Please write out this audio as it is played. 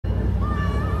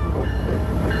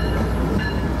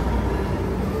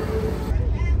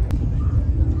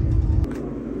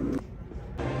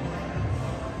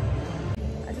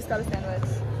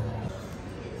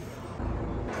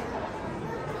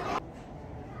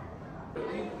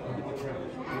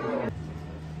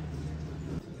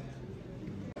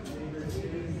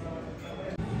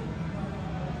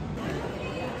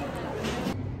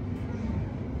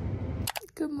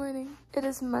It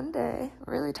is Monday.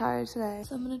 I'm really tired today.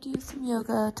 So I'm gonna do some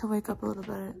yoga to wake up a little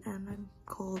bit, and I'm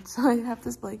cold, so I have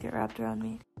this blanket wrapped around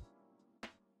me.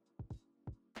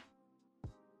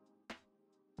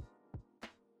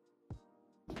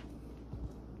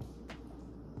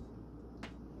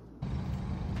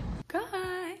 Guys,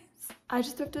 I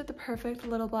just thrifted the perfect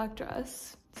little black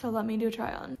dress, so let me do a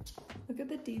try on. Look at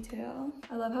the detail.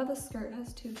 I love how the skirt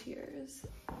has 2 tiers.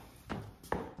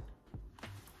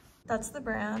 That's the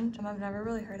brand. I've never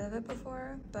really heard of it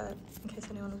before, but in case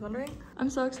anyone was wondering. I'm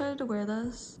so excited to wear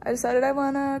this. I decided I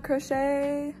want to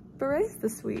crochet berets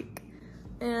this week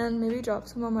and maybe drop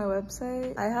some on my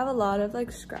website. I have a lot of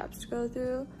like scraps to go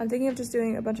through. I'm thinking of just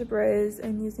doing a bunch of berets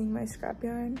and using my scrap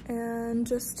yarn and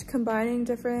just combining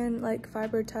different like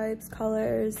fiber types,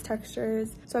 colors,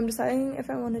 textures. So I'm deciding if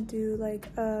I want to do like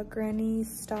a granny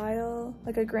style,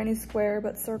 like a granny square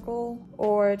but circle,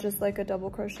 or just like a double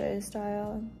crochet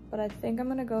style. But I think I'm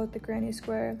gonna go with the granny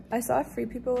square. I saw Free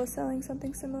People was selling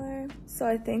something similar. So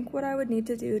I think what I would need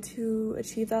to do to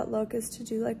achieve that look is to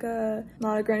do like a,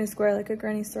 not a granny square, like a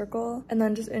granny circle, and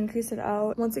then just increase it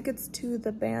out. Once it gets to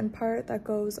the band part that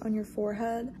goes on your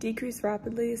forehead, decrease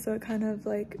rapidly so it kind of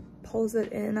like pulls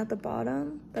it in at the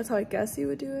bottom. That's how I guess you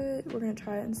would do it. We're gonna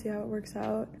try it and see how it works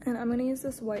out. And I'm gonna use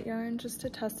this white yarn just to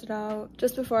test it out,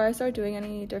 just before I start doing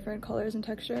any different colors and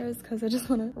textures, because I just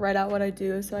wanna write out what I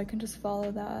do so I can just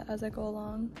follow that as I go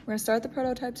along. We're gonna start the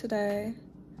prototype today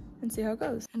and see how it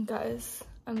goes. And guys,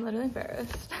 I'm literally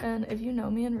embarrassed. And if you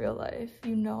know me in real life,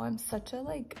 you know I'm such a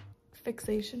like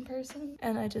fixation person,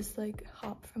 and I just like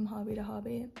hop from hobby to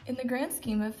hobby. In the grand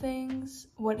scheme of things,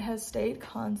 what has stayed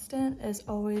constant is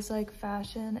always like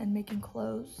fashion and making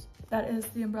clothes. That is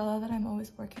the umbrella that I'm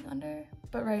always working under.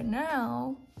 But right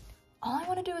now, all I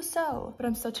want to do is sew, but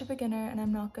I'm such a beginner and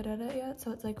I'm not good at it yet, so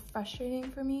it's like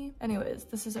frustrating for me. Anyways,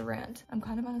 this is a rant. I'm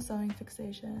kind of on a sewing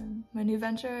fixation. My new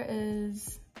venture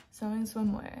is sewing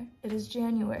swimwear. It is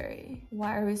January.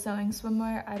 Why are we sewing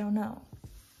swimwear? I don't know.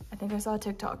 I think I saw a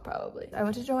TikTok probably. I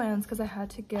went to Joann's because I had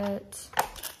to get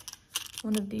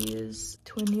one of these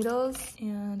twin needles,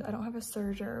 and I don't have a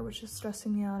serger, which is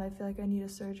stressing me out. I feel like I need a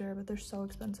serger, but they're so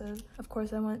expensive. Of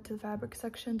course, I went to the fabric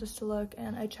section just to look,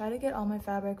 and I try to get all my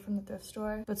fabric from the thrift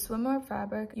store, but swimwear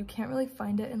fabric, you can't really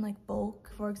find it in like bulk.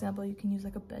 For example, you can use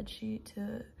like a bed sheet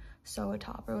to sew a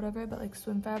top or whatever, but like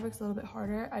swim fabric's a little bit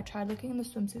harder. I tried looking in the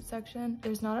swimsuit section.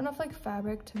 There's not enough like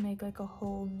fabric to make like a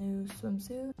whole new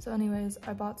swimsuit. So anyways,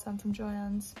 I bought some from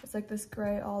Joann's. It's like this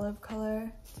gray olive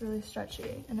color. It's really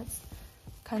stretchy and it's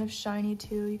kind of shiny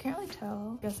too. You can't really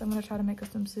tell. I guess I'm gonna try to make a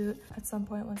swimsuit at some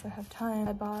point once I have time.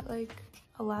 I bought like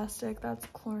elastic that's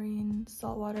chlorine,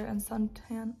 salt water, and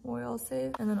suntan oil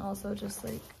safe, and then also just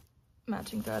like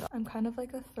matching thread. I'm kind of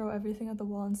like a throw everything at the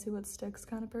wall and see what sticks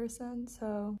kind of person,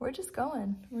 so we're just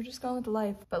going with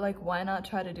life. But like, why not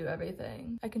try to do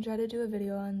everything? I can try to do a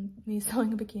video on me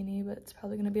sewing a bikini, but it's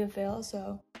probably gonna be a fail,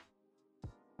 so.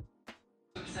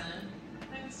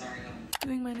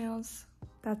 Doing my nails.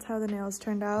 That's how the nails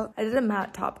turned out. I did a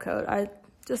matte top coat. I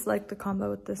just like the combo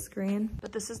with this green.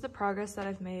 But this is the progress that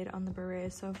I've made on the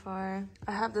beret so far.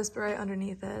 I have this beret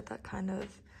underneath it that kind of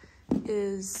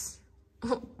is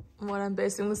what I'm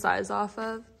basing the size off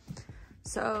of.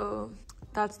 So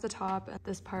that's the top, and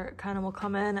this part kind of will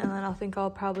come in, and then I think I'll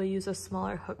probably use a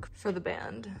smaller hook for the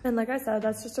band. And like I said,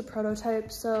 that's just a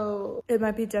prototype, so it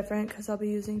might be different because I'll be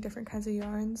using different kinds of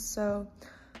yarns. So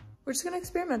we're just gonna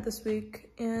experiment this week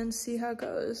and see how it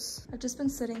goes. I've just been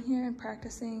sitting here and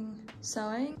practicing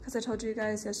sewing because I told you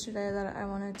guys yesterday that I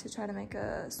wanted to try to make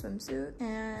a swimsuit,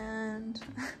 and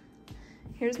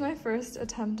here's my first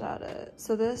attempt at it.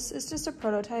 So this is just a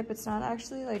prototype. It's not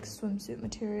actually like swimsuit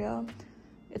material.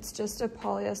 It's just a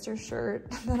polyester shirt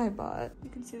that I bought. You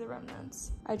can see the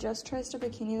remnants. I just traced a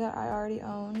bikini that I already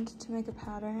owned to make a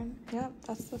pattern. Yep,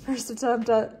 that's the first attempt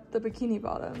at the bikini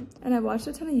bottom. And I watched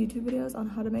a ton of YouTube videos on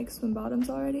how to make swim bottoms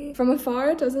already. From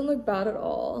afar, it doesn't look bad at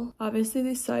all. Obviously,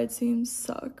 these side seams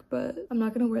suck, but I'm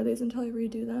not gonna wear these until I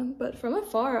redo them. But from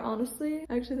afar, honestly,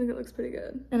 I actually think it looks pretty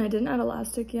good. And I didn't add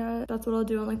elastic yet. That's what I'll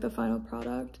do on like the final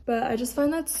product. But I just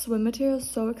find that swim material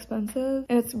is so expensive,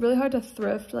 and it's really hard to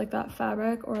thrift like that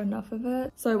fabric or enough of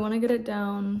it. So I want to get it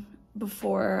down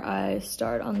before I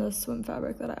start on the swim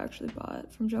fabric that I actually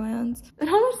bought from Joann's. It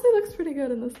honestly looks pretty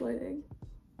good in this lighting.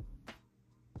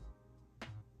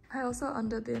 I also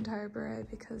undid the entire beret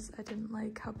because I didn't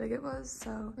like how big it was, so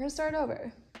we're gonna start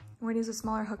over. We're gonna use a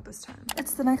smaller hook this time.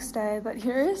 It's the next day, but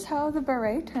here is how the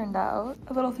beret turned out.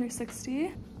 A little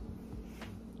 360.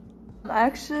 I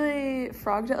actually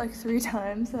frogged it like 3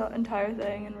 times, the entire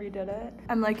thing, and redid it.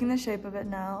 I'm liking the shape of it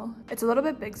now. It's a little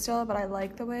bit big still, but I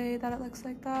like the way that it looks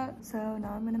like that. So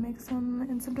now I'm gonna make some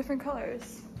in some different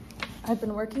colors. I've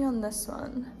been working on this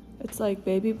one. It's like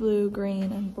baby blue,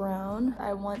 green, and brown.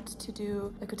 I want to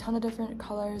do like a ton of different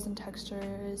colors and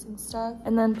textures and stuff,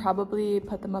 and then probably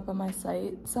put them up on my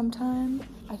site sometime.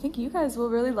 I think you guys will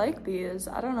really like these.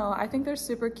 I don't know, I think they're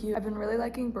super cute. I've been really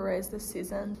liking berets this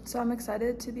season, so I'm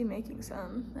excited to be making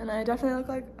some. And I definitely look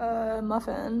like a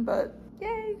muffin, but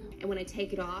yay. And when I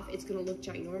take it off, it's gonna look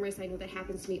ginormous. I know that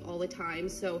happens to me all the time,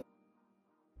 so.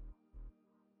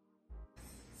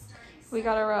 We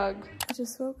got a rug. I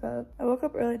just woke up. I woke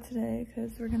up early today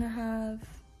because we're gonna have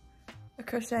a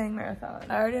crocheting marathon.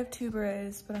 I already have 2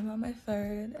 berets, but I'm on my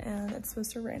 3rd and it's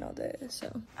supposed to rain all day, so.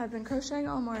 I've been crocheting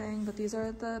all morning, but these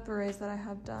are the berets that I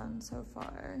have done so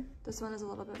far. This one is a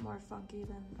little bit more funky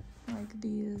than like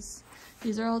these.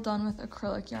 These are all done with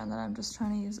acrylic yarn that I'm just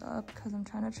trying to use up because I'm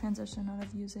trying to transition out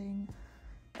of using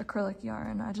acrylic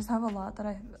yarn. I just have a lot that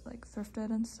I like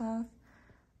thrifted and stuff.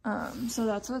 So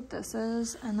that's what this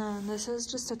is, and then this is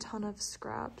just a ton of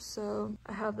scraps. So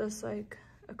I have this like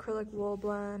acrylic wool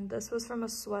blend. This was from a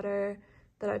sweater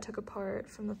that I took apart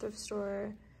from the thrift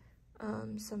store,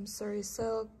 some Surrey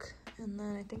silk, and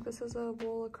then I think this is a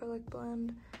wool acrylic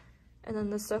blend, and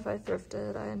then this stuff I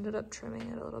thrifted. I ended up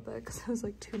trimming it a little bit because it was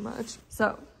like too much.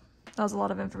 So that was a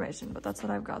lot of information, but that's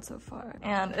what I've got so far.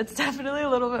 And it's definitely a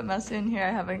little bit messy in here.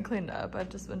 I haven't cleaned up. I've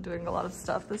just been doing a lot of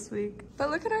stuff this week. But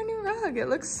look at our new rug. It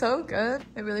looks so good.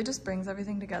 It really just brings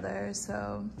everything together.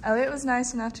 So Elliot was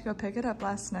nice enough to go pick it up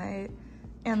last night,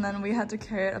 and then we had to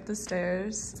carry it up the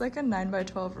stairs. It's like a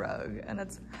 9x12 rug and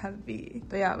it's heavy.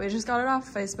 But yeah, we just got it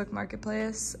off Facebook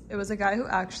Marketplace. It was a guy who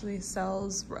actually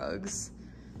sells rugs.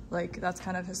 Like, that's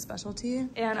kind of his specialty.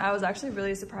 And I was actually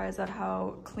really surprised at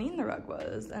how clean the rug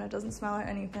was, and it doesn't smell or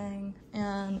anything.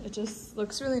 And it just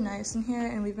looks really nice in here,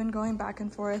 and we've been going back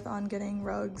and forth on getting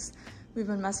rugs. We've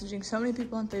been messaging so many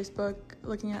people on Facebook,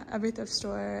 looking at every thrift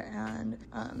store, and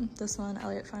this one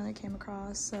Elliot finally came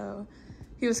across, so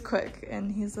he was quick,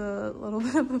 and he's a little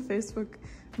bit of a Facebook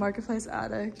Marketplace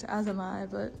addict, as am I,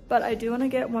 but I do want to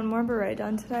get one more beret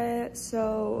done today,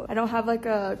 so I don't have like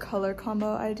a color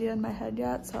combo idea in my head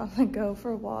yet, so I'm gonna go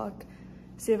for a walk,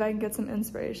 see if I can get some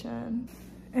inspiration,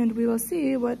 and we will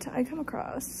see what I come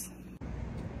across.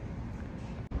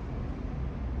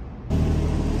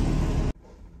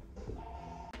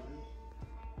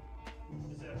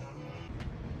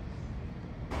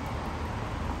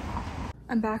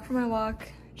 I'm back from my walk,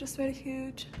 just made a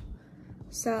huge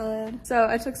salad. So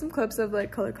I took some clips of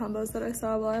like color combos that I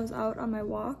saw while I was out on my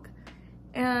walk,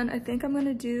 and I think I'm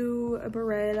gonna do a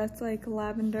beret that's like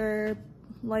lavender,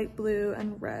 light blue,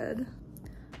 and red.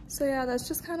 So yeah, that's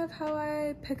just kind of how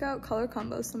I pick out color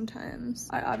combos sometimes.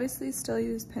 I obviously still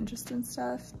use Pinterest and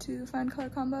stuff to find color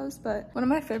combos, but one of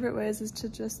my favorite ways is to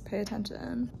just pay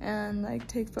attention and like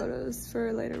take photos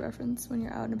for later reference when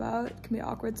you're out and about. It can be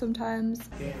awkward sometimes.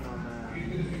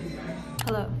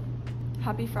 Hello.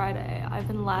 Happy Friday. I've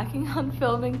been lacking on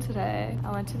filming today.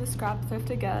 I went to the scrap thrift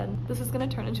again. This is gonna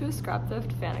turn into a scrap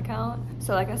thrift fan account.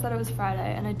 So like I said, it was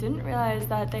Friday, and I didn't realize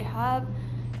that they have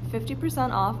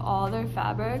 50% off all their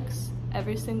fabrics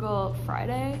every single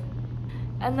Friday.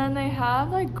 And then they have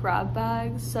like grab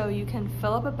bags, so you can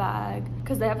fill up a bag,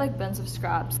 because they have like bins of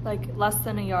scraps, like less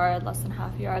than a yard, less than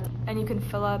half a yard, and you can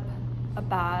fill up a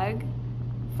bag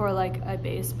for like a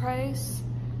base price.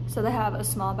 So they have a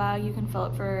small bag you can fill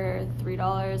up for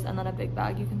 $3, and then a big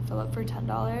bag you can fill up for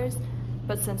 $10.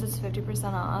 But since it's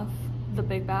 50% off, the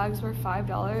big bags were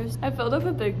 $5. I filled up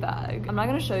a big bag. I'm not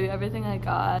gonna show you everything I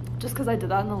got, just because I did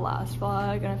that in the last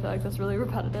vlog, and I feel like that's really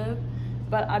repetitive.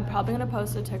 But I'm probably gonna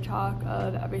post a TikTok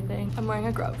of everything. I'm wearing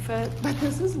a grub fit, but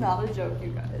this is not a joke,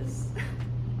 you guys.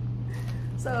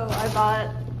 So I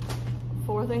bought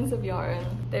 4 things of yarn.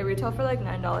 They retail for like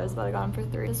 $9, but I got them for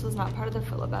 $3. This was not part of the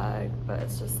fill-a bag, but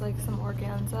it's just like some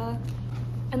organza.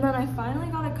 And then I finally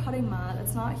got a cutting mat.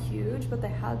 It's not huge, but they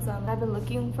had some. I've been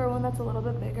looking for one that's a little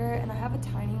bit bigger, and I have a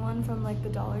tiny one from like the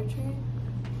Dollar Tree.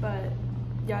 But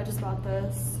yeah, I just bought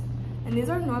this. And these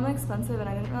are normally expensive, and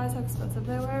I didn't realize how expensive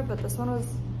they were, but this one was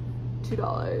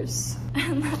 $2.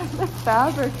 And then the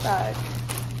fabric bag.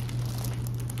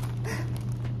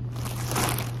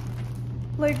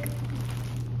 Like,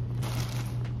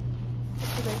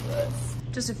 ridiculous.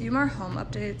 Just a few more home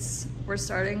updates. We're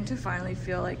starting to finally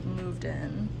feel like moved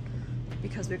in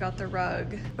because we got the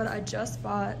rug, but I just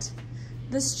bought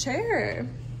this chair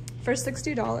for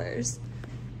 $60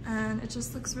 and it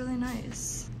just looks really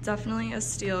nice. Definitely a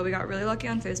steal. We got really lucky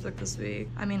on Facebook this week.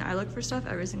 I mean, I look for stuff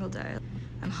every single day.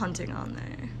 I'm hunting on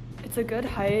there. It's a good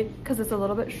height because it's a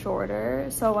little bit shorter.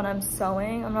 So when I'm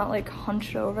sewing, I'm not like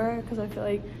hunched over because I feel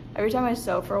like every time I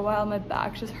sew for a while, my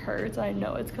back just hurts. I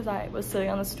know it's because I was sitting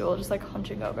on the stool just like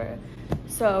hunching over.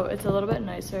 So it's a little bit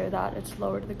nicer that it's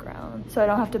lower to the ground. So I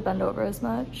don't have to bend over as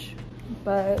much,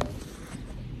 but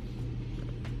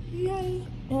yay.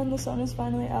 And the sun is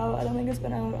finally out. I don't think it's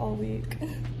been out all week.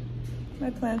 My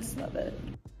plants love it.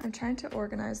 I'm trying to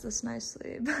organize this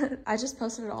nicely, but I just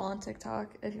posted it all on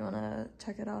TikTok if you want to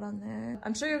check it out on there.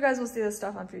 I'm sure you guys will see this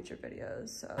stuff on future videos,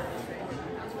 so.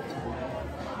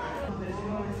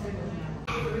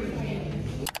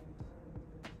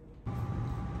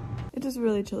 It is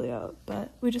really chilly out,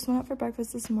 but we just went out for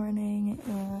breakfast this morning,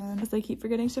 and because I keep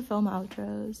forgetting to film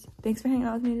outros. Thanks for hanging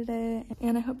out with me today,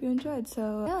 and I hope you enjoyed.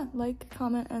 So yeah, like,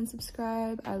 comment, and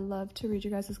subscribe. I love to read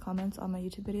you guys' comments on my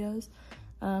YouTube videos.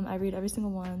 I read every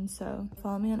single one, so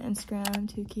follow me on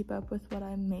Instagram to keep up with what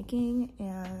I'm making,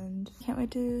 and can't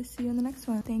wait to see you in the next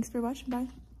one. Thanks for watching. Bye.